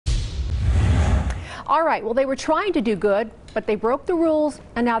All right, well, they were trying to do good, but they broke the rules,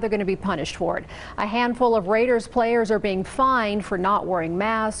 and now they're going to be punished for it. A handful of Raiders players are being fined for not wearing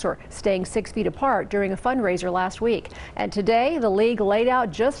masks or staying 6 feet apart during a fundraiser last week. And today, the league laid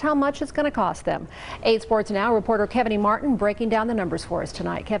out just how much it's going to cost them. 8 Sports Now reporter Kevin Martin breaking down the numbers for us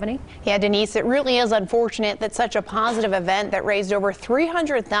tonight. Kevin? Yeah, Denise, it really is unfortunate that such a positive event that raised over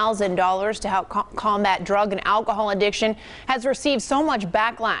 $300,000 to help combat drug and alcohol addiction has received so much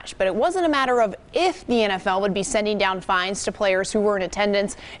backlash. But it wasn't a matter of if the NFL would be sending down fines to players who were in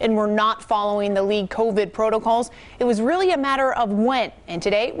attendance and were not following the league COVID protocols. It was really a matter of when. And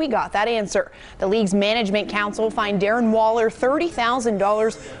today we got that answer. The league's management council fined Darren Waller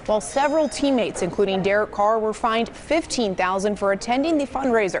 $30,000, while several teammates, including Derek Carr, were fined $15,000 for attending the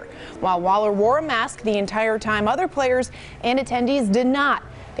fundraiser. While Waller wore a mask the entire time, other players and attendees did not.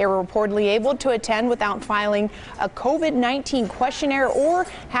 They were reportedly able to attend without filing a COVID-19 questionnaire or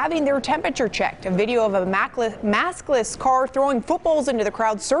having their temperature checked. A video of a maskless Carr throwing footballs into the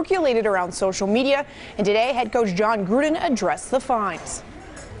crowd circulated around social media. And today, head coach Jon Gruden addressed the fines.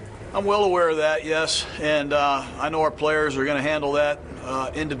 I'm well aware of that, yes, and I know our players are going to handle that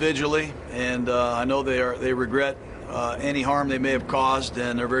individually, and I know they regret any harm they may have caused,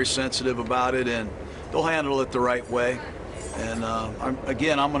 and they're very sensitive about it, and they'll handle it the right way. And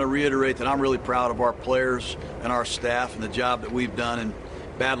again, I'm going to reiterate that I'm really proud of our players and our staff and the job that we've done in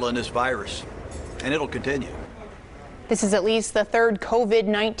battling this virus, and it'll continue. This is at least the third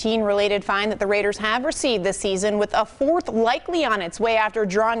COVID-19 related fine that the Raiders have received this season, with a fourth likely on its way after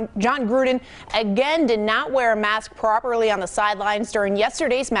Jon Gruden again did not wear a mask properly on the sidelines during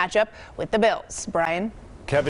yesterday's matchup with the Bills. Brian?